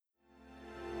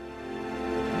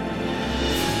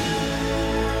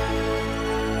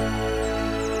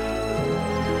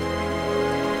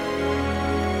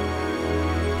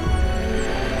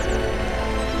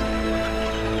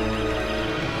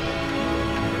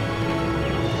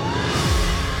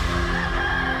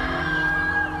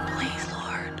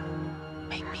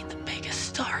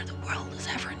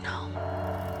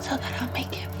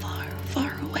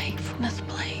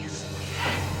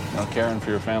caring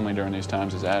for your family during these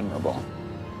times is admirable.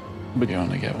 But you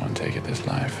only get one take at this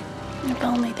life. If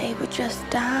only they would just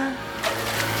die.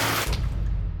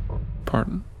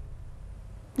 Pardon?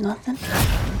 Nothing.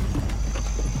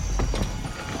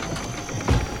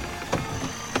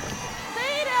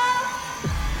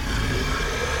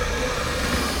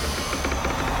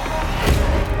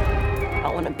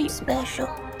 I want to be special,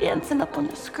 dancing up on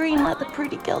the screen like the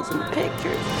pretty girls in the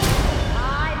pictures.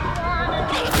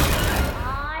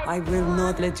 I will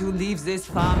not let you leave this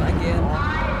farm again.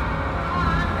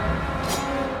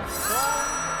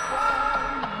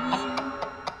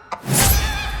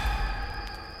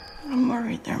 I'm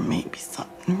worried there may be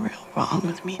something real wrong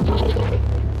with me.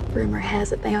 Rumor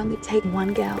has it they only take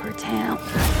one gal per town.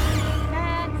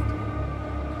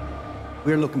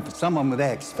 We're looking for someone with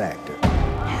X Factor.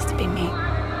 Has to be me.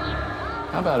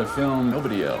 How about a film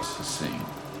nobody else has seen?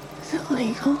 Is it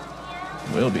legal?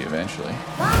 Will be eventually.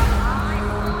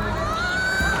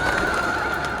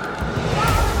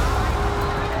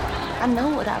 I know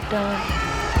what I've done.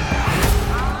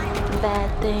 Bad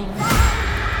things.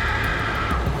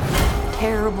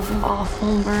 Terrible,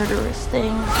 awful, murderous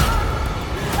things.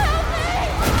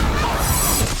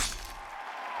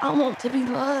 I want to be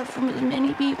loved from as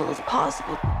many people as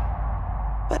possible.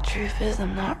 But truth is,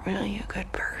 I'm not really a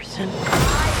good person.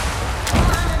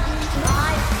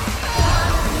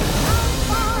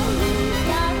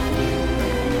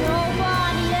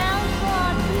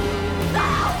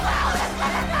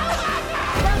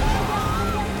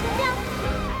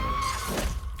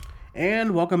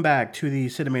 And welcome back to the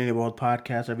Cinemania World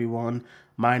Podcast, everyone.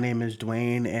 My name is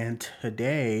Dwayne, and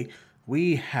today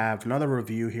we have another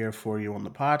review here for you on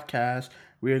the podcast.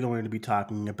 We are going to be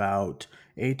talking about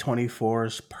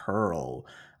A24's Pearl.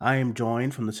 I am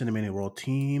joined from the Cinemania World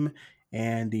team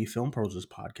and the Film Pros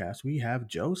podcast. We have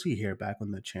Josie here back on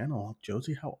the channel.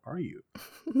 Josie, how are you?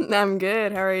 I'm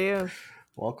good. How are you?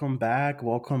 Welcome back.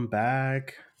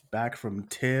 Back from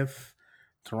TIFF,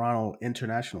 Toronto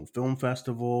International Film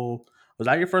Festival. Was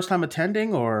that your first time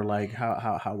attending, or like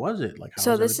how was it? Like, how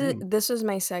So was this was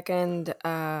my second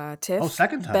TIFF. Oh,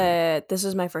 second time. But this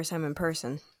is my first time in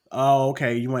person. Oh,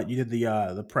 okay. You did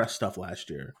the press stuff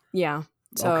last year. Yeah.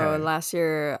 So Okay. last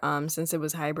year, since it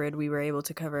was hybrid, we were able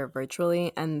to cover it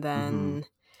virtually, and then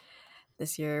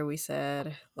this year we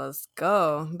said let's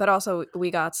go. But also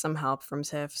we got some help from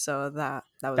TIFF, so that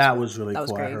was really cool.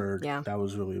 great. I heard. Yeah. That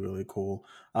was really, really cool.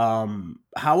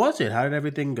 How was it? How did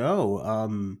everything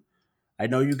go? I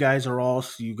know you guys are all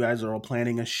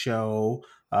planning a show.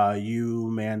 You,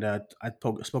 Amanda, I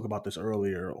spoke about this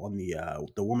earlier on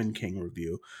the Woman King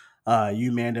review.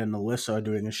 You, Amanda, and Alyssa are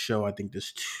doing a show, I think,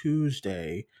 this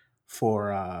Tuesday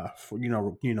for kind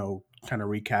of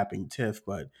recapping TIFF.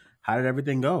 But how did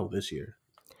everything go this year?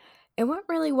 It went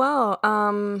really well.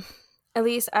 At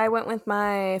least I went with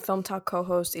my Film Talk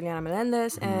co-host Ileana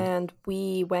Melendez, and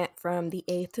we went from the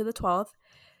 8th to the 12th.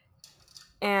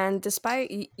 And despite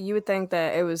you would think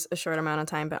that it was a short amount of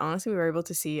time, but honestly, we were able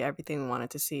to see everything we wanted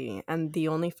to see. And the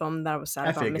only film that I was sad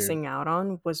about missing out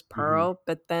on was Pearl.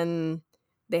 But then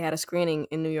they had a screening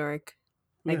in New York,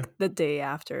 the day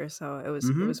after, so it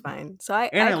was fine. So I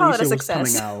call it a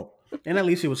success. And at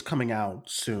least it was coming out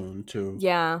soon too.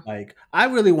 Yeah. Like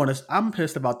I'm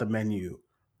pissed about the menu.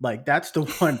 Like that's the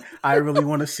one I really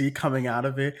want to see coming out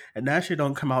of it, and that shit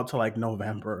don't come out till like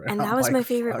November. And that was my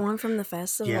favorite one from the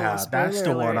festival. Yeah, that's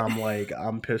the one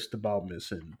I'm pissed about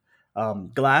missing.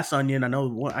 Glass Onion. I know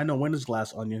when is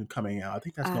Glass Onion coming out? I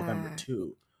think that's November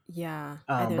 2. Yeah.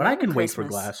 But I can wait for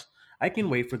Glass. I can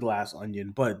wait for Glass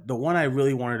Onion. But the one I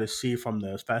really wanted to see from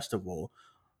the festival,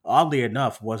 oddly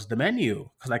enough, was the menu,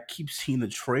 because I keep seeing the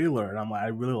trailer, and I'm like, I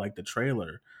really like the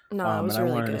trailer. No, it was and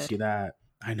really I wanted good. to see that.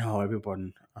 I know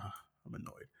everyone. I'm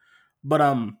annoyed, but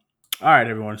all right,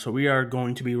 everyone. So we are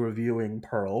going to be reviewing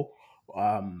Pearl.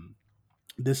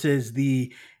 This is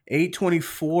the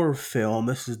A24 film.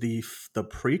 This is the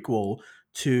prequel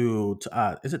to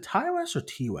is it Ty West or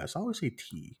T West? I always say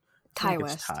T. Ty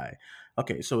West. Ty.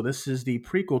 Okay, so this is the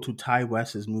prequel to Ty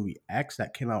West's movie X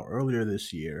that came out earlier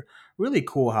this year. Really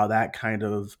cool how that kind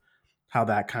of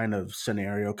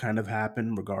scenario kind of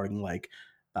happened regarding like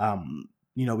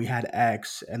we had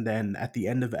X, and then at the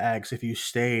end of X, if you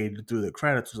stayed through the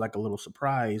credits, it was like a little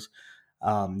surprise.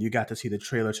 You got to see the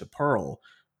trailer to Pearl,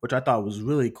 which I thought was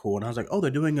really cool. And I was like, oh,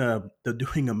 they're doing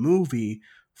a movie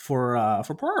for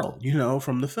Pearl,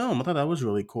 from the film. I thought that was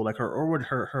really cool, like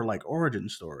her like origin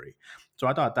story. So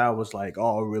I thought that was like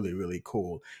all really, really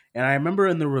cool. And I remember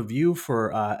in the review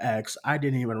for X, I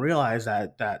didn't even realize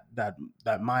that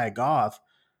Maya Goth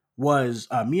was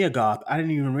Mia Goth. I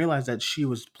didn't even realize that she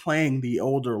was playing the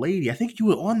older lady. I think you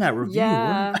were on that review,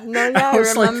 weren't Yeah. you? No, yeah, I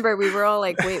was like, remember. We were all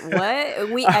like, wait, what? I I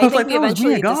was think like, we that was Mia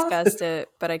eventually Goth. discussed it,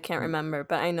 but I can't remember.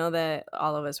 But I know that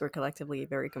all of us were collectively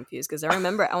very confused because I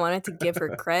remember I wanted to give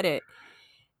her credit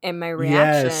in my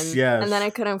Yes, reaction, and then I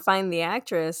yes. couldn't find the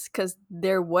actress because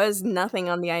there was nothing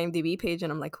on the IMDb page,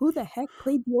 and I'm like, who the heck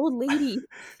played the old lady?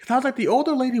 I was like, the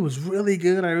older lady was really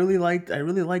good. I really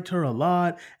liked her a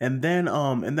lot. And then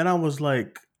I was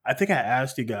like, I think I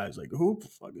asked you guys like, who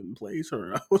fucking plays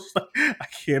her? I was like, I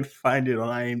can't find it on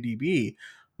IMDb.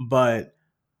 But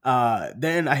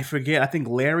then I forget. I think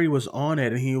Larry was on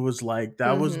it, and he was like,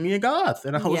 "That was Mm-hmm. Mia Goth,"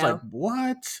 and I was like, Yeah.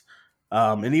 "What?"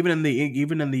 And even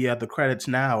in the credits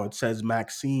now, it says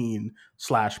Maxine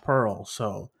slash Pearl.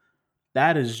 So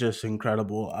that is just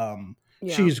incredible.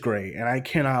 Yeah. She's great, and I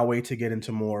cannot wait to get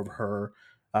into more of her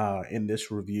in this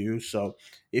review. So,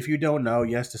 if you don't know,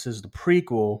 yes, this is the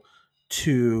prequel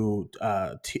to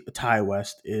Ty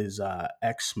West is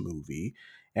X movie,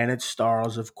 and it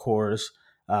stars, of course,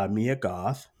 Mia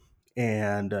Goth,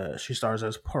 and she stars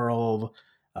as Pearl.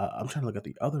 I'm trying to look at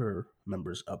the other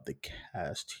members of the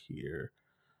cast here.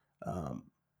 Um,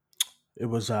 it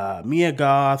was Mia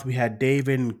Goth. We had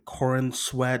David Corin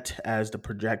Sweat as the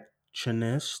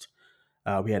projectionist.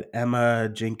 We had Emma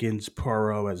Jenkins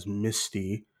Poro as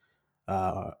Misty.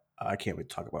 Uh, I can't wait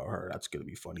to talk about her. That's gonna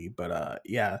be funny. But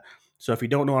yeah. So if you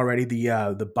don't know already,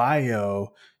 the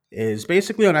bio is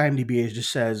basically on IMDb. It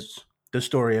just says the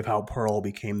story of how Pearl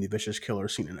became the vicious killer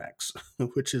seen in X,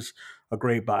 which is a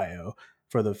great bio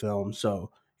for the film. So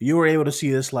you were able to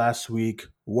see this last week.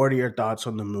 What are your thoughts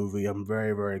on the movie? I'm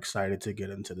very, very excited to get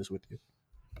into this with you.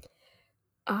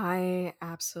 I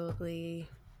absolutely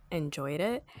enjoyed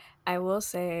it. I will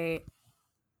say,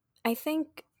 I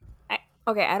think,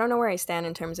 okay, I don't know where I stand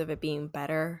in terms of it being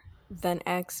better than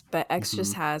X, but X Hmm.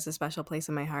 just has a special place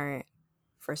in my heart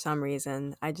for some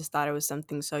reason. I just thought it was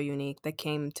something so unique that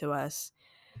came to us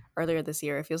earlier this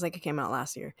year. It feels like it came out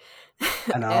last year.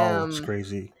 I know it's um,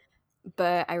 crazy.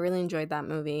 but I really enjoyed that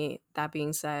movie. That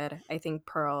being said, I think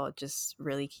Pearl just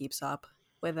really keeps up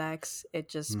with X. It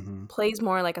just Hmm. plays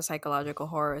more like a psychological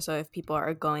horror. So if people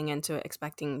are going into it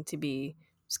expecting to be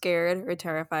scared or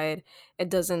terrified, it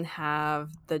doesn't have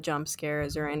the jump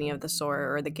scares or any of the sort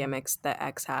or the gimmicks that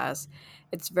X has.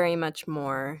 It's very much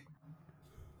more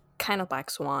kind of Black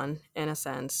Swan in a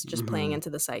sense, just playing Hmm. into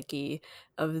the psyche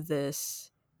of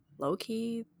this low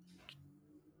key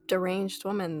deranged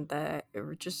woman that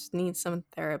just needs some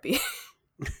therapy.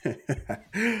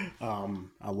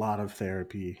 A lot of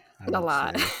therapy, I A would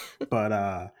lot. say.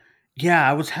 But yeah,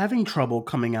 I was having trouble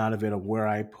coming out of it of where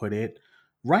I put it.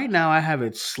 Right now I have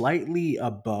it slightly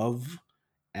above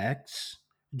X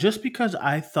just because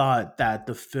I thought that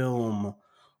the film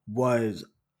was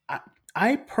I,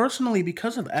 I personally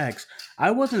because of X,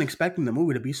 I wasn't expecting the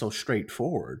movie to be so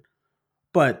straightforward.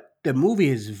 But the movie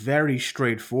is very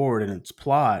straightforward in its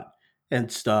plot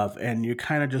and stuff, and you're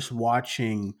kind of just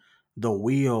watching the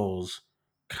wheels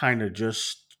kind of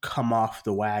just come off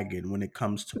the wagon when it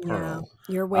comes to Yeah, Pearl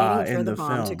you're waiting for in the the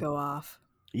bomb to film. go off.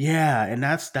 Yeah, and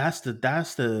that's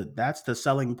the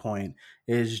selling point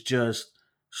is just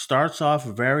starts off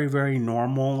very very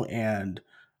normal, and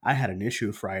I had an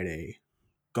issue Friday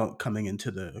coming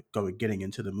into getting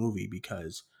into the movie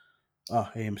because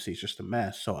AMC is just a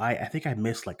mess. So I think I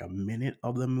missed like a minute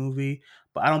of the movie,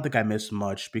 but I don't think I missed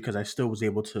much because I still was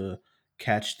able to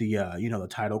catch the the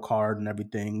title card and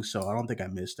everything. So I don't think I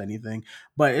missed anything.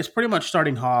 But it's pretty much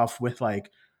starting off with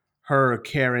like her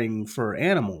caring for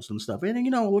animals and stuff. And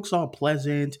it looks all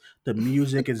pleasant. The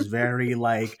music is very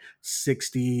like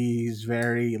 60s,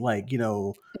 very like,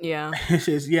 Yeah. it's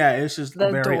just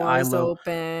The very I doors love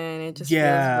open. It just feels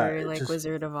yeah, very it's like just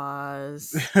Wizard of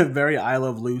Oz. very I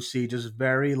Love Lucy, just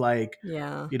very like,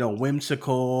 Yeah.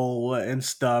 whimsical and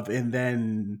stuff. And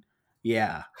then,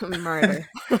 yeah. Murder.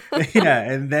 Yeah.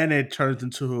 And then it turns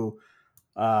into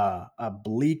a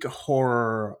bleak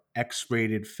horror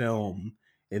X-rated film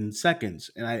in seconds.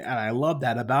 And I love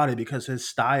that about it because his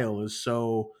style is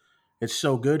it's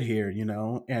so good here,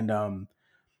 and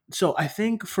so I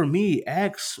think for me,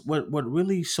 X, what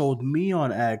really sold me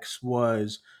on X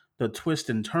was the twist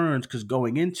and turns because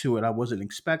going into it, I wasn't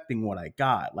expecting what I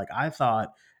got. Like I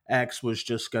thought X was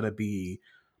just gonna be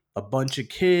a bunch of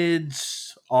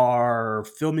kids are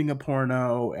filming a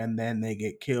porno and then they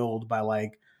get killed by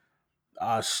like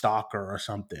a stalker or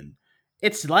something.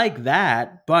 It's like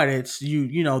that, but it's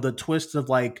the twist of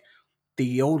like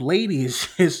the old lady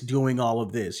is doing all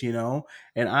of this,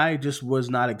 and I just was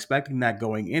not expecting that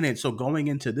going in it. So going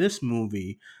into this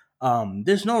movie,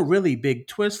 There's no really big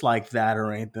twist like that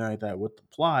or anything like that with the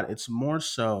plot. It's more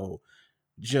so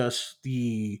just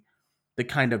the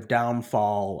kind of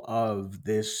downfall of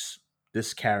this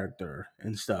character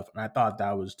and stuff. And I thought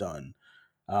that was done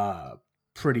uh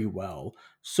pretty well.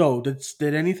 So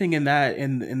did anything in that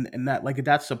in that, like, did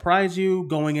that surprise you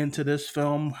going into this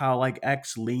film, how like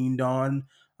X leaned on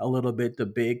a little bit the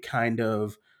big kind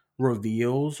of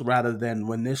reveals, rather than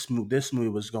when this movie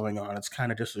was going on, it's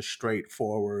kind of just a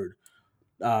straightforward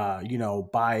bio,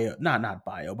 not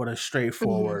bio, but a Mhm.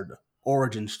 straightforward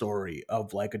origin story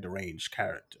of like a deranged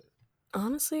character.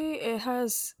 Honestly, it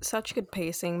has such good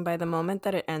pacing. By the moment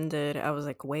that it ended, I was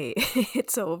like, wait,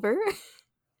 it's over?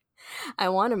 I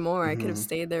wanted more. I could have Hmm.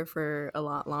 stayed there for a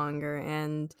lot longer.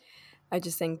 And I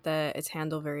just think that it's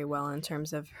handled very well in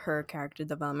terms of her character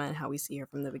development, how we see her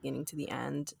from the beginning to the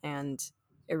end. And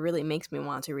it really makes me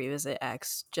want to revisit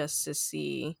X just to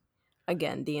see,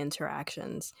 again, the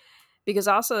interactions. Because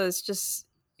also, it's just,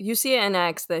 you see it in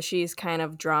X that she's kind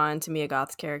of drawn to Mia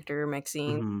Goth's character,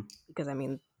 Maxine, Hmm. because I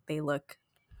mean, they look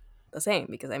the same,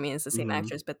 because I mean, it's the same Hmm.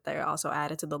 actress, but they're also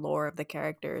added to the lore of the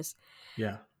characters.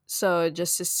 Yeah. So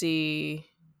just to see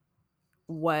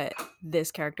what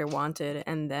this character wanted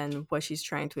and then what she's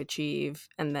trying to achieve,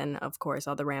 and then of course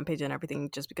all the rampage and everything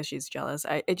just because she's jealous,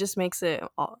 it just makes it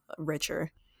all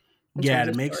richer in Yeah,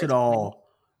 terms of storytelling.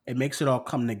 it makes it all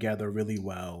come together really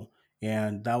well.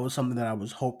 And that was something that I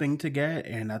was hoping to get,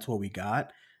 and that's what we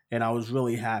got. And I was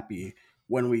really happy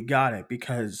when we got it,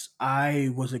 because I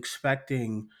was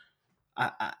expecting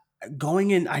I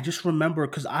going in, I just remember,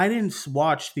 cuz I didn't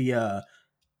watch the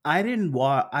I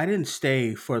didn't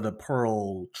stay for the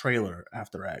Pearl trailer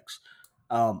after X.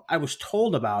 I was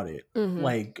told about it, Hmm.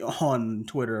 like on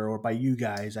Twitter or by you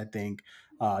guys, I think,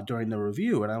 during the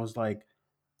review, and I was like,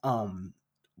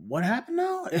 what happened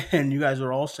now? And you guys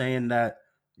are all saying that,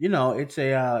 it's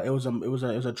a it was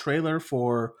a trailer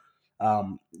for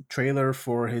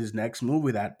his next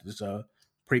movie that is a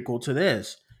prequel to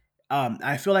this.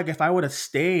 I feel like if I would have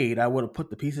stayed, I would have put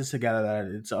the pieces together that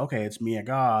it's okay, it's Mia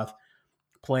Goth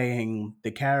playing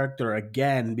the character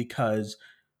again, because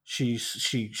she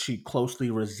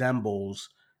closely resembles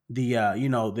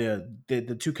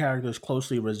the two characters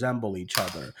closely resemble each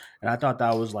other. And I thought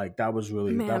that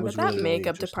Man, but was that really, really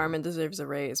makeup interesting. department deserves a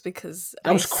raise, because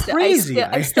That was crazy.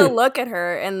 I still look at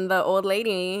her and the old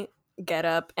lady get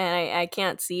up and I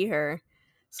can't see her,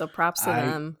 so props to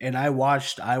them. I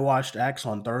watched X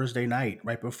on Thursday night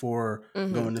right before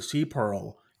Hmm. going to see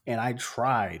Pearl, and I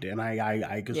tried, and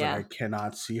I was like, I Yeah.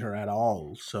 cannot see her at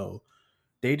all. So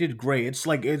they did great. It's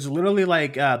literally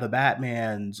like the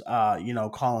Batman's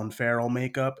Colin Farrell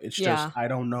makeup. It's just Yeah. I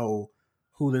don't know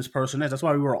who this person is. That's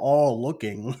why we were all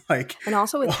looking like And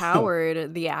also with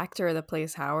Howard, the actor that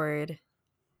plays Howard,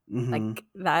 hmm. like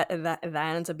that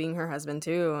ends up being her husband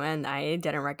too, and I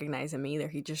didn't recognize him either.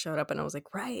 He just showed up and I was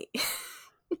like, right.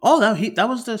 Oh, that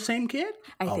was the same kid?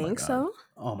 I Oh my think god. so.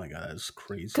 Oh my god, that's Because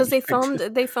crazy. they I filmed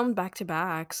just they filmed back to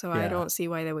back, so I yeah. don't see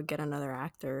why they would get another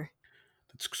actor.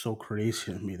 That's so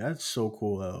crazy to me. That's so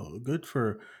cool though. Good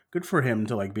for him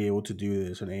to like be able to do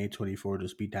this, and A24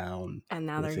 just be down And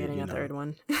now they're with getting a third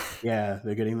one. Yeah,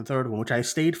 they're getting the third one, which I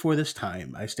stayed for this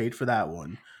time. I stayed for that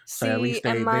one. So at See, least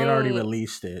and they'd already my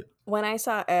released it. when I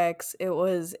saw X, it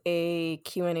was a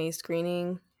Q&A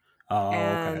screening, Oh,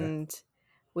 okay. and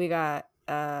we got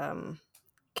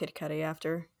Kid Cudi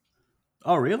after.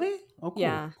 Oh, really? Oh, cool.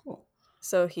 Yeah. Cool.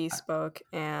 So he spoke,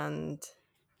 and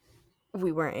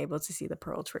we weren't able to see the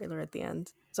Pearl trailer at the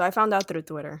end. So I found out through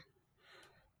Twitter.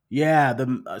 Yeah,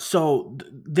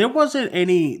 there wasn't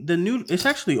any the new. It's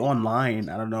actually online.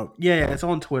 I don't know. Yeah, it's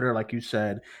on Twitter, like you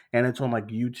said, and it's on like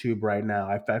YouTube right now.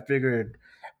 I figured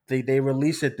they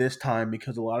released it this time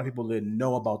because a lot of people didn't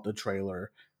know about the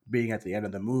trailer being at the end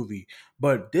of the movie.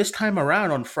 But this time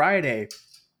around on Friday,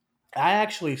 I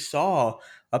actually saw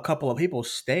a couple of people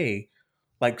staying.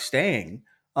 And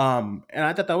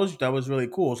I thought that was really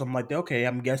cool. So I'm like, okay,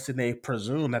 I'm guessing they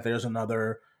presume that there's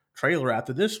another trailer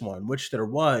after this one, which there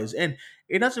was. And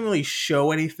it doesn't really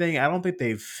show anything. I don't think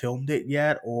they've filmed it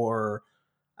yet, or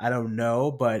I don't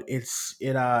know, but it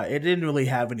didn't really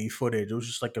have any footage. It was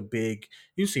just like a big,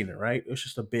 you've seen it, right? It was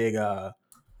just a big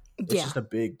it's Yeah. just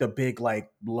the big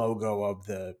like logo of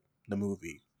the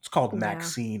movie. It's called Yeah.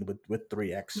 Maxine with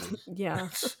three X's. Yeah.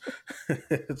 It's,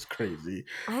 it's crazy.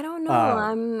 I don't know.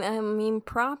 Uh, I mean,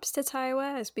 props to Ty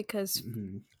West, because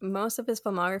mhm. most of his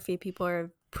filmography, people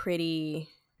are pretty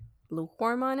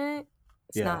lukewarm on it.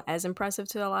 It's Yeah. not as impressive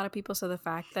to a lot of people. So the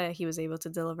fact that he was able to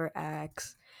deliver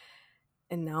X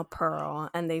and now Pearl,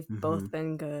 and they've Hmm. both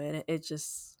been good, it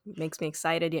just makes me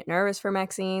excited yet nervous for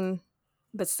Maxine,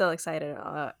 but still excited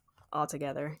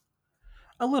altogether.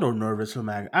 a little nervous with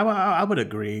Mag. I would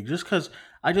agree, just because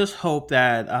I just hope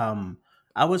that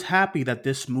I was happy that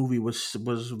this movie was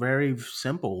very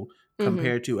simple Mm-hmm.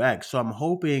 compared to X. So I'm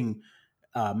hoping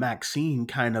Maxine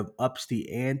kind of ups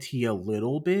the ante a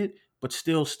little bit, but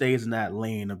still stays in that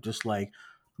lane of just like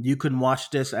you can watch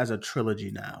this as a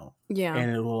trilogy now, Yeah. and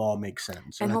it will all make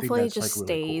sense. And And I think hopefully it that's just like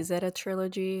really stays cool. at a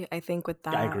trilogy. I think with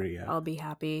I that, agree. Yeah. I'll be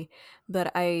happy.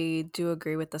 But I do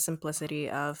agree with the simplicity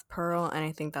of Pearl, and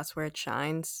I think that's where it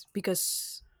shines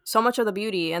because so much of the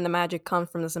beauty and the magic comes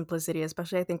from the simplicity.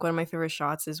 Especially, I think one of my favorite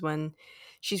shots is when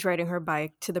she's riding her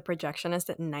bike to the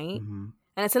projectionist at night. Hmm.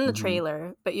 And it's in the Hmm.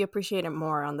 trailer, but you appreciate it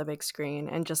more on the big screen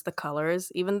and just the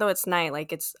colors. Even though it's night,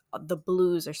 like it's the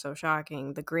blues are so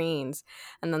shocking, the greens,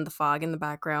 and then the fog in the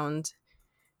background,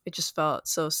 it just felt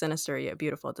so sinister yet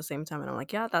beautiful at the same time. And I'm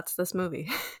like, yeah, that's this movie.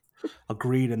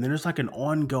 Agreed. And then there's like an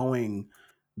ongoing.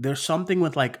 There's something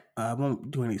with like I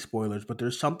won't do any spoilers, but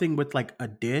there's something with like a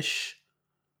dish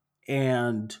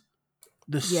and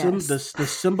Yes. the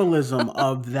symbolism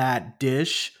of that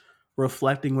dish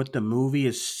reflecting with the movie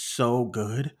is so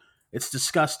good. It's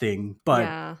disgusting, but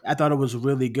Yeah. I thought it was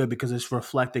really good because it's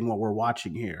reflecting what we're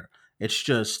watching here. It's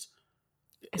just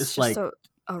It's it's just like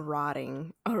a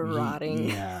rotting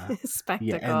yeah. Yeah, and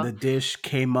spectacle. the dish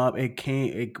came up.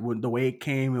 The way it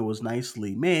came. It was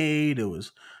nicely made. It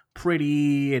was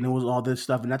pretty, and it was all this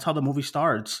stuff. And that's how the movie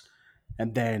starts.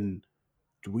 And then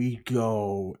we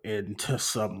go into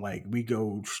some like we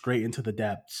go straight into the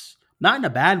depths. Not in a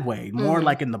bad way. More Hmm.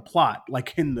 like in the plot,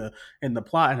 like in the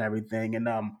plot and everything. And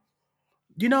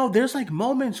there's like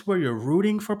moments where you're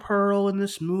rooting for Pearl in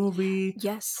this movie for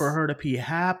Yes. her to be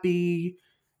happy.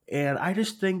 And I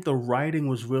just think the writing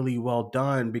was really well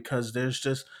done because there's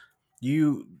just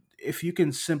you if you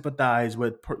can sympathize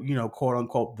with quote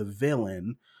unquote the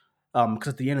villain, because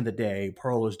at the end of the day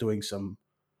Pearl is doing some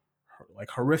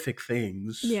like horrific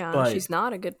things, Yeah, but she's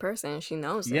not a good person. She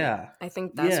knows it. yeah, I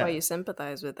think that's why yeah, you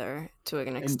sympathize with her to an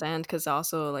and extent, because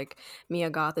also like Mia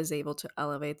Goth is able to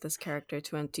elevate this character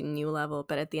to a new level.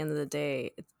 But at the end of the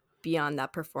day, beyond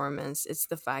that performance, it's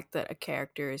the fact that a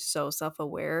character is so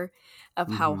self-aware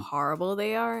of how hmm, horrible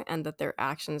they are and that their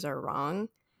actions are wrong.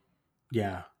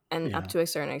 yeah, And up yeah, to a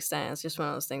certain extent, it's just one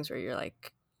of those things where you're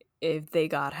like, if they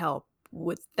got help,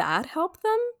 would that help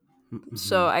them?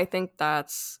 So hmm. I think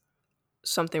that's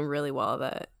something really well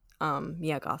that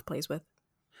Mia Goth plays with.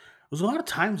 There's a lot of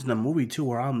times in the movie too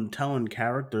where I'm telling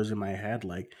characters in my head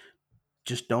like,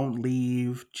 just don't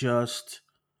leave, just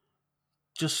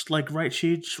like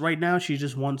right now she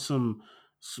just wants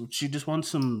she just wants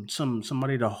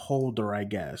somebody to hold her, I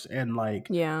guess, and like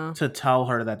Yeah. to tell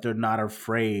her that they're not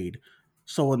afraid.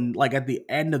 So when like at the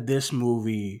end of this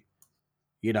movie,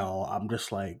 I'm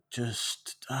just like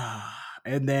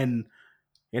and then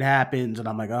it happens and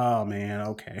I'm like, oh man,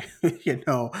 okay.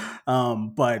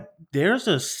 But there's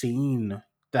a scene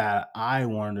that I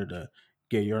wanted to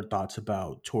get your thoughts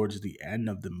about towards the end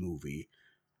of the movie.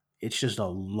 It's just a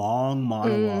long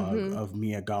monologue Hmm. of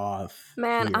Mia Goth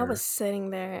Man, I was here. sitting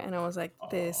there and I was like, Oh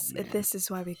this man. this is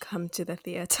why we come to the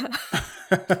theater.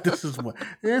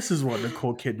 this is what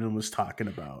Nicole Kidman was talking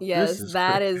about. This Yes, is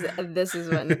great. this is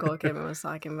what Nicole Kidman was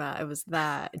talking about. It was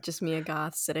that just Mia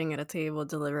Goth sitting at a table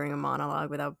delivering a monologue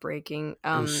without breaking.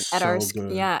 It was so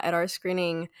good. At our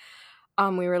screening,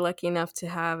 we were lucky enough to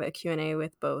have a Q&A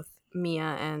with both Mia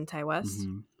and Ty West.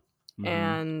 Hmm. Hmm.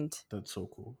 And That's so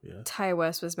cool. Yeah. Ty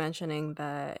West was mentioning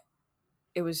that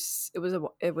it was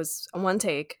a one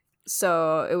take.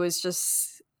 So it was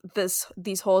just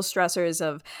these whole stressors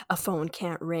of a phone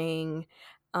can't ring.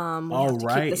 We Oh have to keep the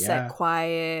right. set Yeah.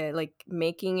 quiet, like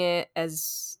making it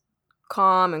as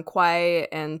calm and quiet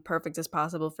and perfect as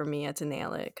possible for Mia to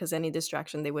nail it. Because any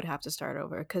distraction, they would have to start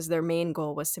over. Because their main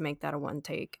goal was to make that a one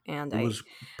take, and It was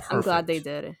I'm glad they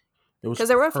perfect. did. It was Because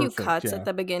there were a few perfect. cuts at Yeah.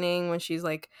 the beginning when she's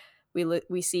like,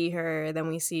 we see her, then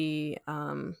we see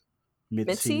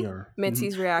Mitzi or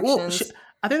Mitzi's well, reactions.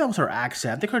 I think that was her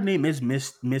accent. I think her name is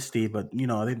Misty, but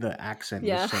I think the accent was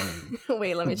Yeah. saying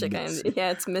Wait, let me check in. Mitzi.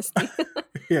 Yeah, it's Misty.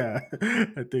 Yeah,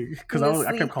 I think because Misty.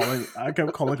 I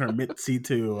kept calling her Mitzi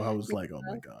too. I was like, oh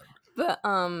my god. But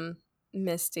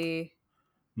Misty,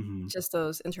 Hmm. just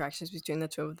those interactions between the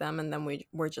two of them, and then we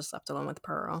were just left alone with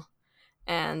Pearl.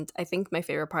 And I think my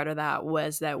favorite part of that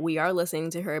was that we are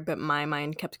listening to her, but my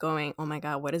mind kept going, oh my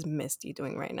god, what is Misty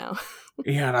doing right now?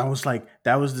 Yeah, and I was like,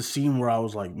 that was the scene where I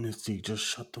was like, Misty, just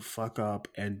shut the fuck up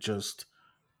and just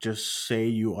say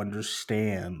you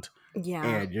understand Yeah.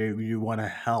 and you want to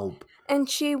help. And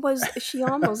she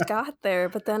almost got there,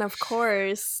 but then of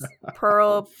course Oh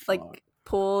Pearl fuck. like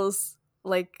pulls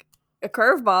like a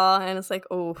curveball, and it's like,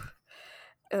 oh,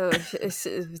 Oh, this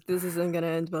isn't gonna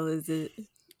end well, is it?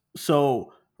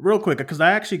 So real quick, because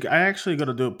I actually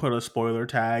gonna put a spoiler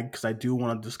tag because I do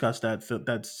want to discuss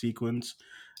that sequence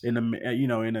in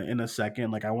a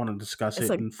second. Like I want to discuss It's it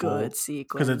a in full good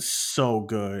because it's sequence. so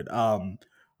good.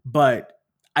 But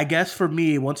I guess for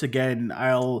me, once again,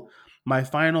 my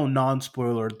final non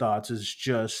spoiler thoughts is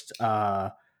just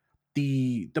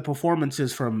the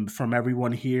performances from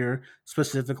everyone here,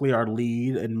 specifically our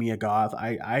lead and Mia Goth.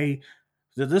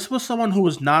 This was someone who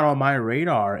was not on my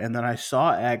radar, and then I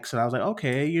saw X, and I was like,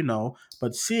 okay,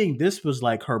 But seeing this was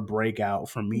like her breakout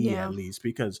for me, at Yeah, least,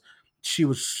 because she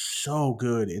was so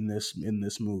good in this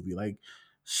movie, like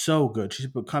so good. She's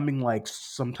becoming like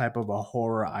some type of a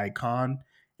horror icon,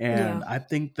 yeah, and I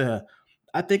think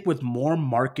with more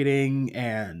marketing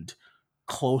and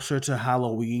closer to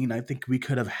Halloween, I think we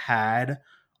could have had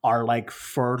our like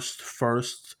first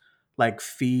like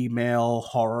female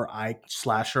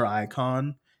slasher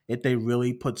icon if they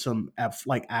really put some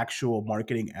like actual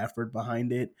marketing effort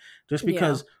behind it. Just yeah.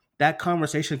 because that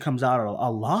conversation comes out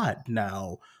a lot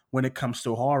now when it comes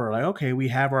to horror. Like, okay, we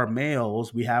have our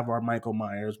males, we have our Michael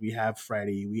Myers, we have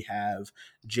Freddy, we have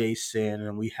Jason,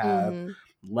 and we have Hmm.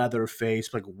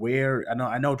 Leatherface. Like, where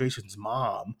I know Jason's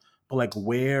mom, but like,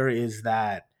 where is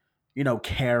that?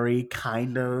 Carrie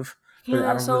kind of, but I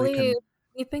Yeah, don't so really can.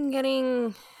 we've been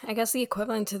getting, I guess, the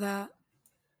equivalent to that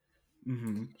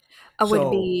Hmm. would So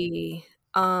be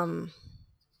um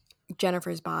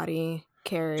Jennifer's Body,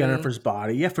 Carrie, Jennifer's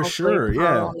Body, yeah, for hopefully sure, yeah.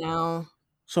 Pearl now.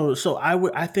 So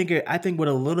I think with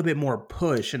a little bit more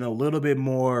push and a little bit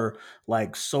more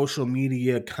like social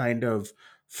media kind of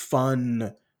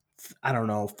fun, I don't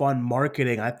know, fun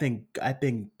marketing. I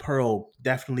think Pearl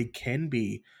definitely can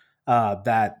be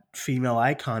that female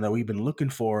icon that we've been looking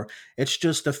for. It's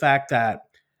just the fact that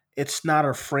it's not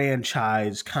a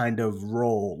franchise kind of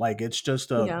role. Like it's just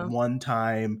a Yeah, one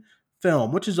time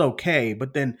film, which is okay.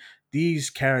 But then these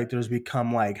characters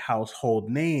become like household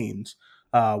names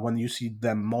when you see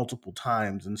them multiple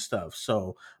times and stuff.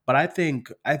 So, but I think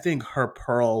her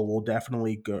Pearl will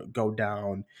definitely go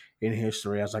down in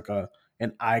history as like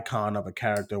an icon of a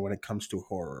character when it comes to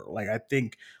horror. Like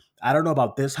I don't know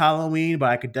about this Halloween, but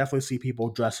I could definitely see people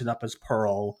dressing up as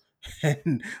Pearl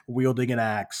and wielding an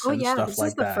axe oh and yeah, stuff this is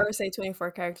like the that. first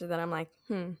A24 character that I'm like,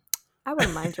 I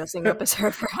wouldn't mind dressing up as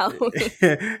her for Halloween.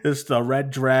 It's the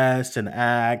red dress and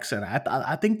axe, and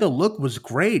I think the look was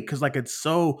great because like it's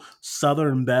so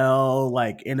Southern Belle,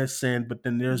 like innocent, but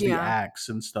then there's the Yeah. axe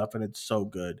and stuff, and it's so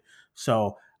good.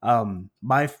 So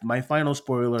my final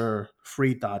spoiler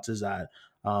free thoughts is that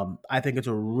I think it's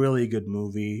a really good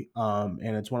movie,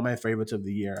 and it's one of my favorites of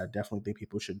the year. I definitely think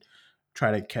people should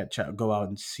try to go out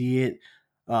and see it.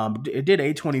 It did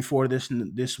A24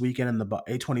 this weekend in the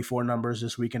A24 numbers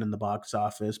this weekend in the box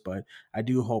office, but I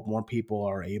do hope more people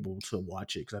are able to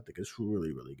watch it because I think it's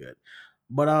really really good.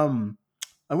 But I'm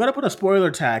gonna put a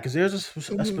spoiler tag because there's a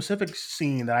Hmm. specific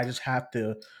scene that I just have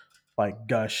to like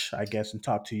gush, I guess, and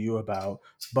talk to you about.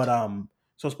 But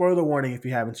so spoiler warning: if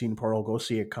you haven't seen Pearl, go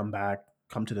see it. Come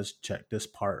to this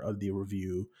part of the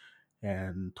review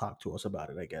and talk to us about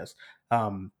it, I guess.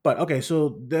 But okay,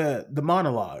 so the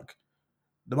monologue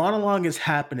is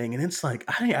happening, and it's like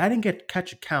I didn't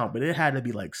catch a count, but it had to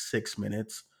be like 6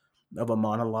 minutes of a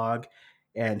monologue,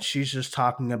 and she's just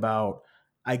talking about.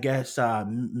 I guess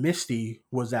Misty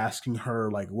was asking her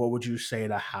like, "What would you say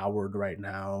to Howard right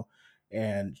now?"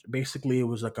 And basically, it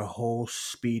was like a whole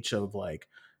speech of like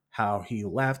how he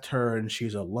left her and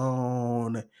she's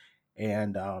alone,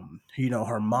 and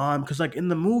her mom, because like in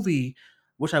the movie,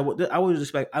 which I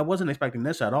wasn't expecting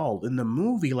this at all. In the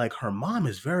movie, like her mom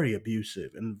is very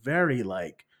abusive and very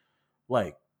like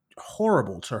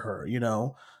horrible to her,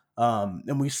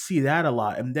 and we see that a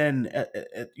lot. And then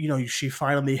she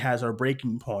finally has her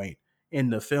breaking point in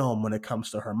the film when it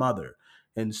comes to her mother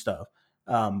and stuff.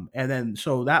 And then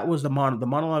so that was the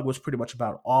monologue was pretty much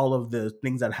about all of the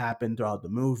things that happened throughout the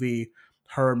movie,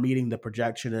 her meeting the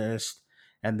projectionist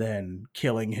and then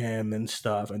killing him and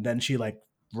stuff, and then she like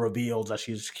reveals that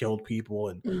she's killed people,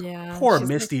 and Yeah, poor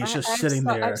she's like, Misty is just sitting I've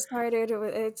there. started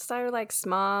it started like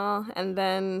small and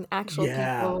then actual Yeah.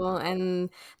 people, and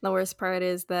the worst part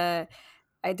is that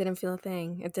I didn't feel a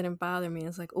thing. It didn't bother me.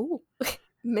 It's like, ooh,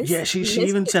 Yeah, Miss she Misty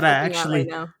even is said freaking out right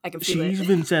now. I can she feel it.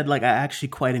 even said like I actually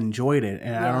quite enjoyed it,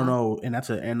 and I don't Yeah. know, and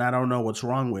I don't know what's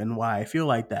wrong with and why I feel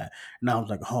like that. And I was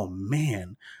like, oh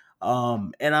man,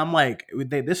 and I'm like,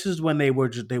 this is when they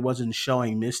wasn't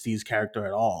showing Misty's character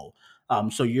at all.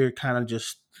 So you're kind of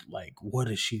just like,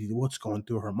 what's going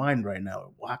through her mind right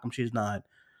now? How come she's not,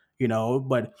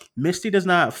 But Misty does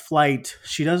not flight.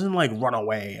 She doesn't like run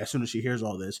away as soon as she hears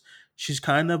all this. She's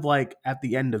kind of like at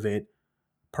the end of it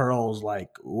Pearl's like,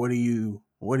 what do you,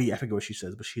 I forget what she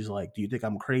says, but she's like, do you think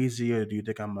I'm crazy or do you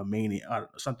think I'm a maniac? I don't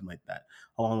know, something like that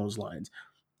along those lines.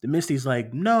 The Misty's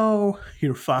like, no,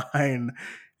 you're fine.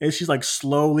 And she's like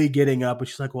slowly getting up and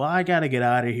she's like, well, I got to get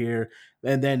out of here.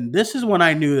 And then this is when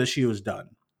I knew that she was done.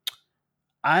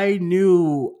 I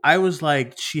was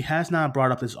like, she has not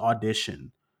brought up this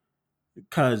audition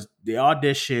because the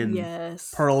audition,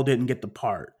 Yes. Pearl didn't get the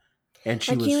part. And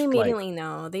she Like, was you like, immediately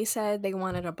know. They said they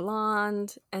wanted a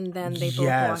blonde, and then they both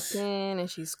Yes. walked in, and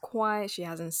she's quiet. She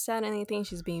hasn't said anything.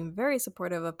 She's being very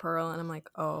supportive of Pearl, and I'm like,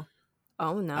 oh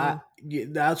no.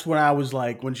 that's what I was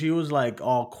like. When she was like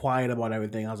all quiet about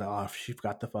everything, I was like, oh, she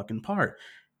got the fucking part.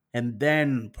 And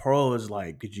then Pearl is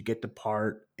like, did you get the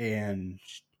part? And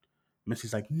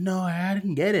Missy's like, no, I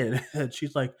didn't get it. And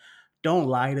she's like, don't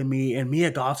lie to me. And Mia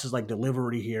Goth's like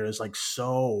delivery here is like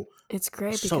so It's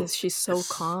great so- because she's so it's-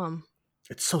 calm.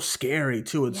 it's so scary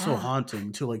too. It's so Yeah.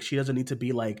 haunting too. Like she doesn't need to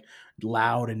be like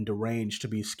loud and deranged to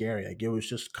be scary. Like it was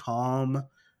just calm.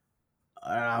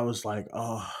 And I was like,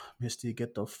 oh, Misty,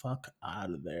 get the fuck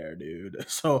out of there, dude.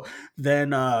 So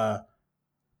then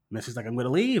Misty's like, I'm gonna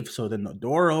leave. So then the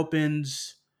door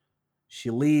opens, she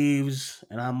leaves,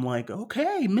 and I'm like,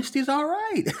 okay, Misty's all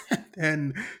right.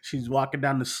 And she's walking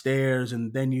down the stairs,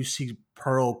 and then you see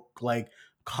Pearl like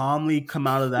calmly come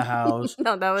out of the house.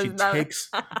 No, that was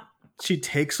She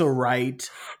takes a right.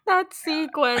 that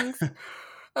sequence.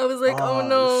 I was like, Oh, oh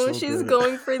no, it's so she's good.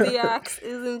 going for the axe,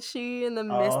 isn't she? And then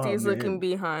Oh, Misty's looking man.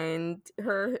 behind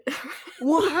her.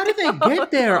 Well, how did they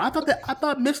get there? I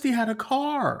thought Misty had a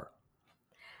car.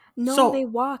 No, So- they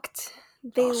walked.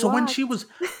 They So when walked. she was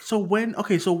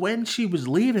when she was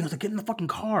leaving, I was like, get in the fucking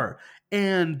car.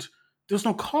 And there was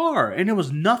no car. And there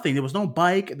was nothing. There was no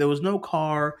bike. There was no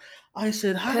car. I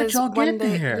said, how did 'Cause y'all when get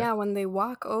there? Yeah, when they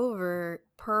walk over,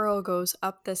 Pearl goes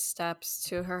up the steps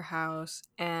to her house,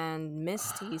 and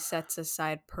Misty sets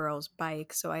aside Pearl's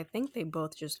bike. So I think they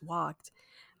both just walked.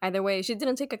 Either way, she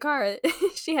didn't take a car.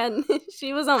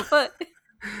 She was on foot.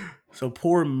 So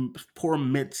poor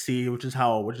Mitzi, which is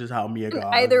how Mia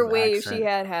Goth. Either way, if she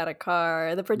had a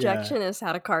car, the projectionist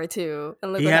had a car too.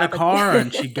 And look He what had a happened. car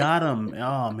and she got him.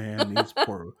 Oh man,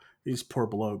 these poor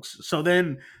blokes.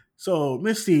 So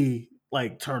Misty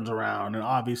like turns around and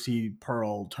obviously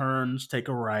Pearl turns, take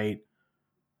a right.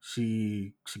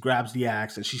 She grabs the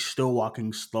axe and she's still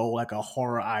walking slow like a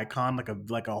horror icon,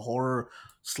 like a horror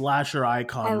slasher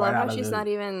icon. I love right how out of she's the- not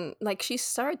even like she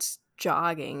starts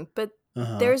jogging, but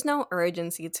Uh-huh. there's no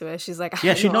urgency to it. She's like,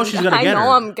 Yeah, she knows she's gonna I get know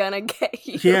her. I'm gonna get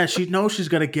you. Yeah, she knows she's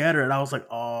gonna get her, and I was like,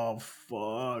 "Oh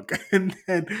fuck!" And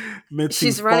then Mitzi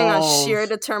She's running on falls. sheer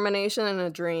determination and a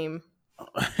dream.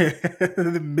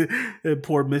 And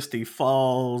poor Misty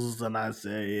falls, and I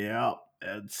say, "Yep,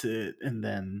 that's it." And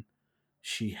then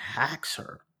she hacks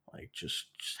her, like just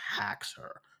hacks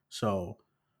her. So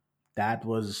that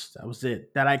was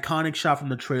it. That iconic shot from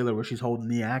the trailer where she's holding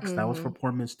the axe. That was for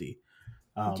poor Misty.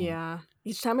 Yeah.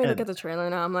 Each time I look and- at the trailer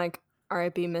now, I'm like,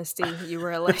 R.I.P. Misty, you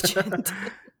were a legend.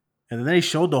 And then they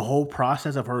showed the whole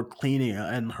process of her cleaning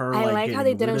and her. I like how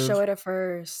they getting didn't rid show of- it at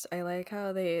first. I like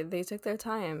how they took their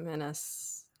time in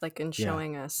us, like in Yeah.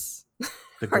 showing us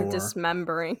The her gore.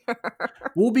 dismembering her.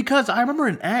 Well, because I remember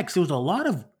in X, there was a lot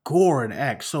of gore in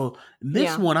X. So this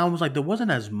Yeah. one, I was like, there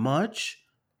wasn't as much.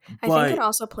 I But think it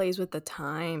also plays with the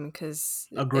time because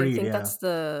Agreed, I think yeah.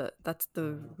 that's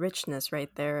the richness right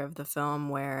there of the film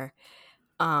where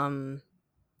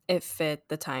it fit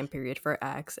the time period for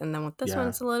X, and then with this one Yeah.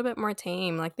 it's a little bit more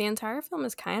tame. Like the entire film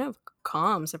is kind of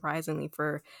calm, surprisingly,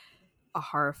 for a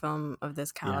horror film of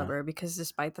this caliber, because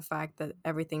despite the fact that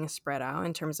everything is spread out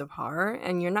in terms of horror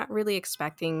and you're not really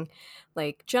expecting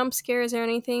like jump scares or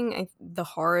anything, the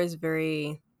horror is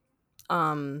very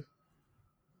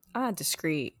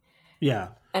discreet. yeah.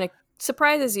 And it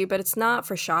surprises you, but it's not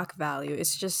for shock value.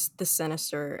 It's just the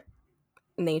sinister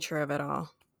nature of it all.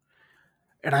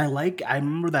 And I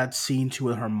remember that scene too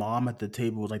with her mom at the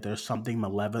table. Was like, there's something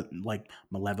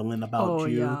malevolent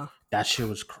about you. Yeah. That shit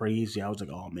was crazy. I was like,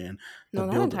 oh man. No,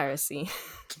 that entire scene.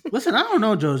 Listen, I don't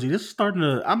know, Josie. This is starting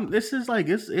to. This is like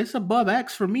it's above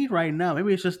X for me right now.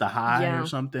 Maybe it's just a high Yeah. or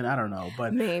something. I don't know,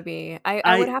 but Maybe.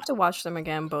 I would have to watch them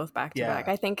again, both back to Yeah. back.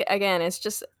 I think, again, it's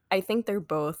just, I think they're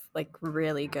both like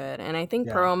really good. And I think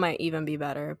Yeah. Pearl might even be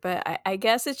better. But I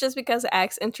guess it's just because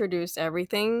X introduced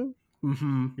everything.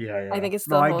 yeah. I think it's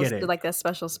No, the I get it. like that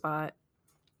special spot.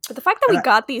 But the fact that And we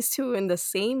got these two in the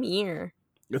same year.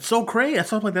 It's so crazy. I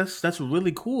thought like that's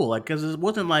really cool. Like, because it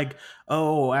wasn't like,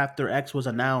 oh, after X was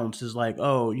announced, it's like,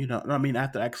 oh, you know, I mean,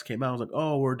 after X came out, I was like,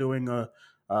 oh, we're doing a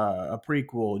a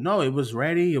prequel. No, it was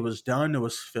ready, it was done, it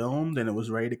was filmed, and it was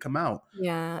ready to come out.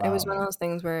 Yeah, it was one of those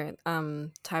things where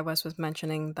Ty West was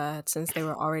mentioning that since they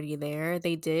were already there,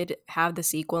 they did have the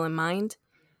sequel in mind.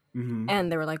 Mm-hmm. And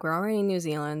they were like, we're already in New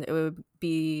Zealand. It would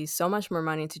be so much more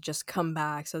money to just come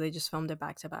back. So they just filmed it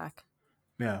back to back.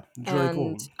 Yeah, it's really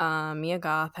cool. And Mia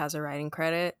Goth has a writing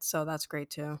credit, so that's great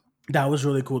too. That was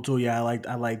really cool too. Yeah,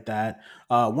 I like that.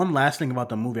 One last thing about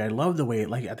the movie, I love the way,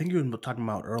 like I think you were talking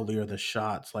about earlier, the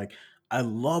shots. Like I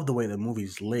love the way the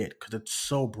movie's lit because it's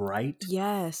so bright.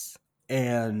 Yes.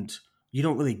 And you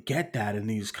don't really get that in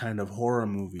these kind of horror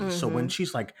movies. Mm-hmm. So when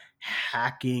she's like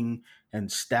hacking and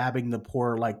stabbing the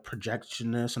poor like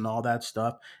projectionist and all that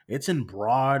stuff, it's in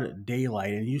broad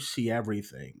daylight and you see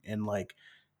everything. And like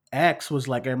X was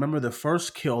like, I remember the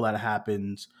first kill that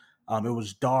happens, it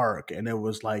was dark and it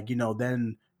was like,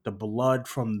 then the blood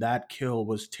from that kill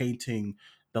was tainting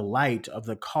the light of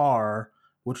the car,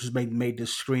 which was made the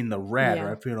screen the red, Yeah.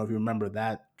 or if you remember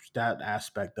that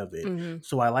aspect of it. Mm-hmm.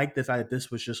 So I like the fact that this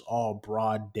was just all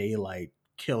broad daylight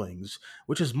killings,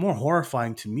 which is more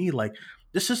horrifying to me. Like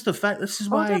this is why definitely. this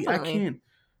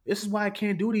is why I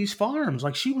can't do these farms.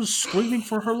 Like she was screaming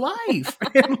for her life,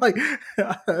 and like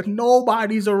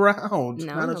nobody's around.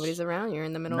 No, nobody's around. You're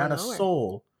in the middle of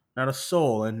nowhere. Not a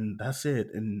soul, and that's it.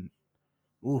 And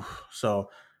so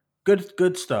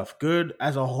good stuff. Good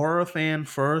as a horror fan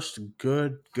first.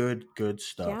 Good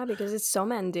stuff. Yeah, because it's so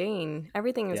mundane.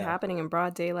 Everything is happening in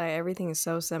broad daylight. Everything is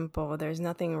so simple. There's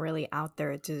nothing really out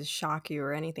there to shock you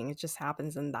or anything. It just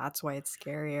happens, and that's why it's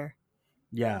scarier.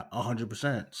 Yeah,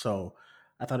 100%. So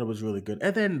I thought it was really good.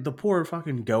 And then the poor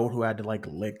fucking goat who had to like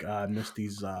lick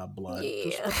Misty's blood.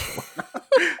 Yeah.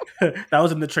 That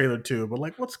was in the trailer too. But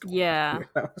like, what's going on here?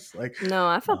 I was like, no,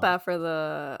 I felt bad for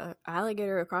the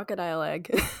alligator or crocodile egg.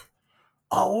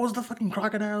 Oh, what was the fucking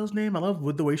crocodile's name? I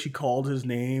love the way she called his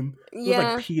name. It was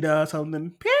Yeah. like PETA or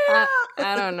something. I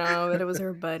don't know, but it was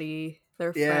her buddy.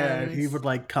 They're Yeah, friends. he would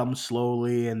like come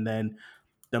slowly, and then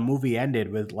the movie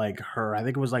ended with like her. I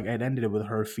think it was like it ended with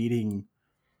her feeding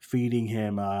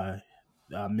him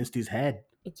Misty's head.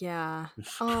 Yeah.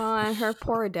 Oh, and her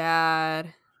poor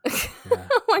dad. Yeah.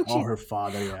 when her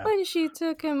father. Yeah. When she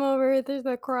took him over, there's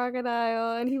the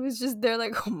crocodile, and he was just there,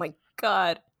 like, oh my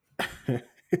god.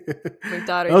 My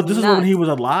daughter. Oh, this is when he was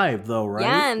alive, though, right?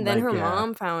 Yeah, and then like, her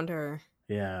mom found her.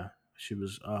 Yeah, she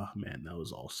was. Oh man, that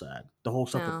was all sad. The whole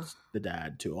stuff with the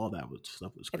dad too. All that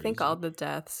stuff was crazy. I think all the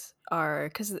deaths are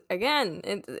because again,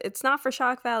 it's not for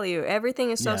shock value.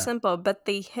 Everything is so simple, but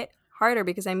they hit harder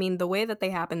because I mean the way that they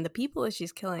happen, the people that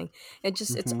she's killing,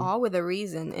 it's all with a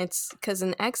reason. It's because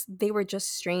in X they were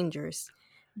just strangers,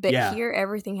 but here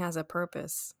everything has a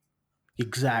purpose.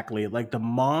 Exactly. Like the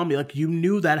mom, like you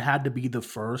knew that had to be the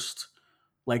first.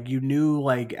 Like you knew,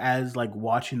 like as like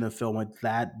watching the film, like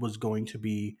that was going to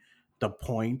be the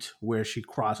point where she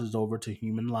crosses over to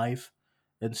human life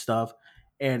and stuff.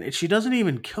 And she doesn't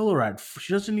even kill her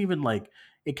she doesn't even like.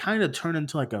 It kind of turned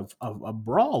into like a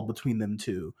brawl between them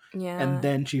two. Yeah. And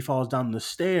then she falls down the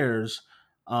stairs.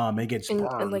 And gets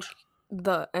burned.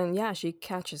 She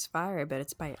catches fire, but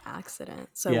it's by accident,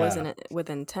 so it wasn't with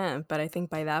intent. But I think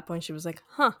by that point she was like,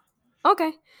 "Huh,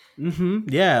 okay."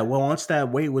 Yeah. Well, once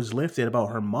that weight was lifted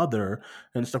about her mother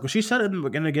and stuff, because she said in the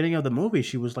beginning of the movie,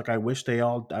 she was like, "I wish they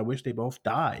both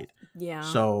died." Yeah.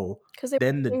 So because they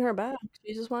were bringing her back,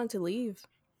 she just wanted to leave.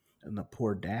 And the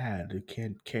poor dad who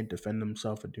can't defend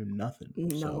himself and do nothing.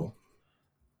 No. So,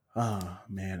 oh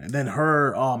man, and then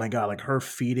her. Oh my god, like her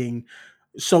feeding.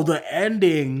 So the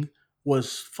ending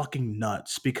was fucking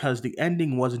nuts because the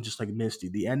ending wasn't just like Misty.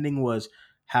 The ending was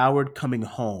Howard coming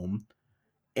home,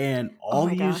 and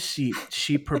all you see,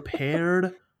 she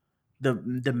prepared the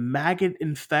maggot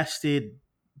infested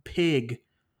pig.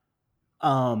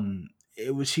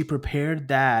 She prepared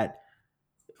that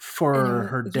for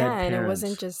her dead parents. And it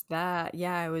wasn't just that.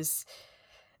 Yeah, it was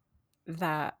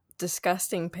that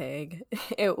disgusting pig.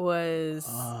 It was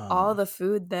all the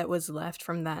food that was left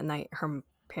from that night her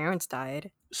parents died.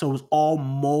 So it was all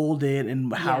molded,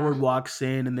 and Howard walks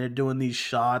in, and they're doing these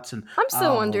shots, and I'm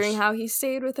still wondering how he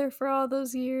stayed with her for all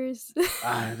those years.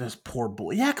 This poor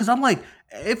boy. Yeah, because I'm like,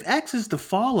 if X is to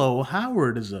follow,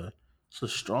 Howard is so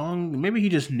strong. Maybe he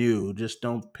just knew. Just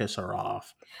don't piss her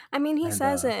off. I mean, he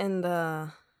says it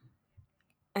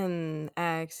in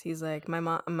X. He's like,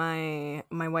 my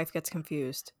wife gets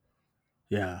confused.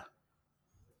 Yeah.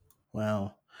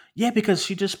 Well. Yeah, because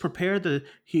she just prepared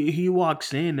he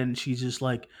walks in and she's just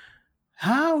like,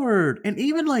 Howard, and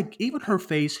even her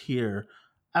face here,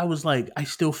 I was like, I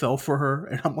still fell for her,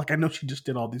 and I'm like, I know she just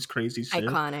did all these crazy shit.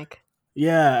 Iconic.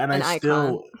 Yeah, and I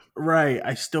still Right.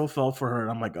 I still felt for her.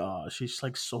 And I'm like, oh, she's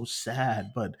like so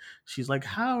sad, but she's like,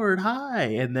 Howard, hi.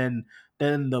 And then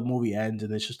the movie ends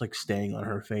and it's just like staying on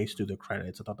her face through the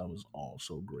credits. I thought that was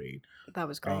also great. That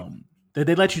was great.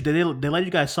 They let you they let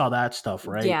you guys saw that stuff,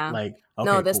 right? Yeah. Like, okay,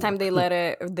 No, this cool. time they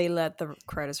let the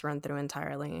credits run through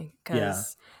entirely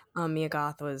because Mia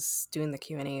Goth was doing the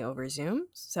Q&A over Zoom,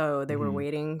 so they were Mhm.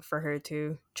 waiting for her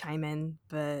to chime in,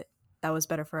 but that was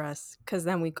better for us because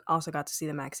then we also got to see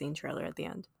the Maxine trailer at the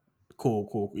end.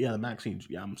 Cool. Yeah, the Maxine.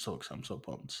 Yeah, I'm so excited. I'm so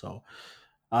pumped. So,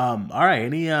 all right.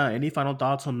 Any final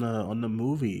thoughts on the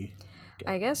movie?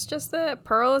 I guess just that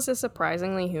Pearl is a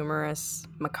surprisingly humorous,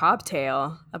 macabre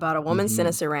tale about a woman's Mhm.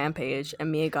 sinister rampage,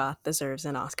 and Mia Goth deserves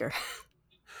an Oscar.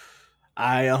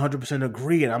 I 100%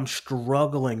 agree, and I'm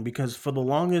struggling because for the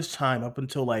longest time, up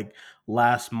until like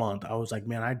last month, I was like,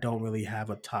 man, I don't really have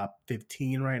a top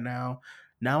 15 right now.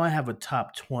 Now I have a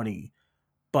top 20,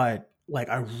 but like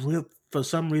for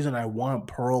some reason I want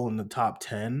Pearl in the top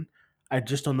 10. I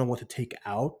just don't know what to take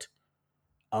out.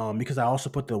 Because I also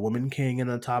put the Woman King in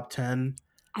the top 10.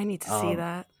 I need to see Um,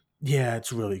 that. yeah,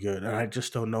 it's really good, and I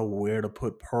just don't know where to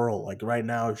put Pearl. Like right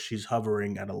now, she's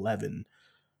hovering at 11.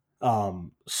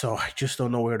 So I just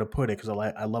don't know where to put it because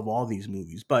I love all these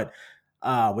movies. But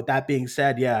with that being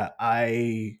said, yeah,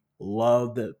 I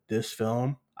loved this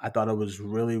film. I thought it was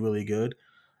really, really good.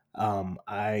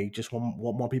 I just want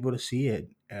more people to see it,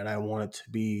 and I want it to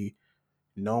be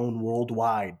known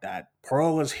worldwide that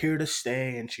Pearl is here to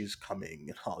stay and she's coming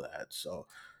and all that. So,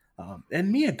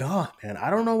 and Mia Goth, man, I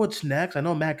don't know what's next. I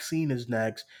know Maxine is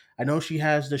next. I know she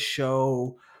has the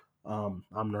show. I'm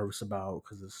nervous about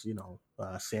because it's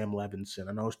Sam Levinson.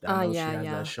 I know she has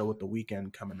Yeah. that show with The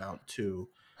Weeknd coming out too.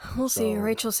 We'll see. So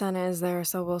Rachel Senna is there,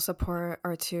 so we'll support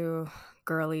our two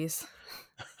girlies.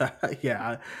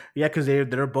 yeah, because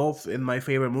they're both in my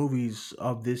favorite movies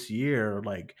of this year,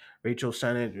 like Rachel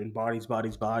Sennett in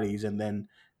Bodies, and then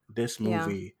this Yeah.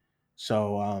 movie.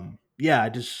 So yeah,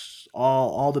 just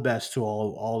all the best to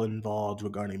all involved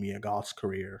regarding Mia Goth's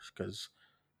career because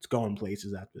it's going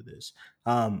places after this.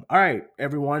 All right,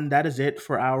 everyone, that is it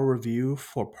for our review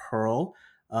for Pearl.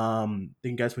 Thank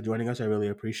you guys for joining us. I really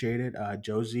appreciate it.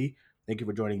 Josie, thank you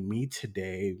for joining me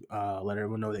today. Let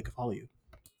everyone know they can follow you.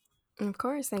 Of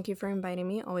course, thank you for inviting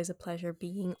me. Always a pleasure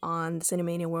being on the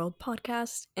Cinemania World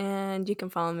podcast. And you can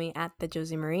follow me at the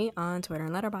Josie Marie on Twitter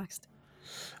and Letterboxd.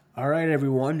 All right,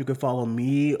 everyone. You can follow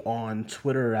me on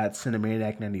Twitter at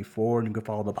Cinemaniac94, and you can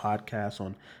follow the podcast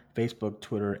on Facebook,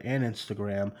 Twitter, and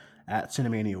Instagram at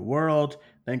Cinemania World.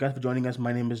 Thank you guys for joining us.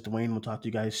 My name is Dwayne. We'll talk to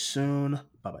you guys soon.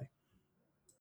 Bye-bye.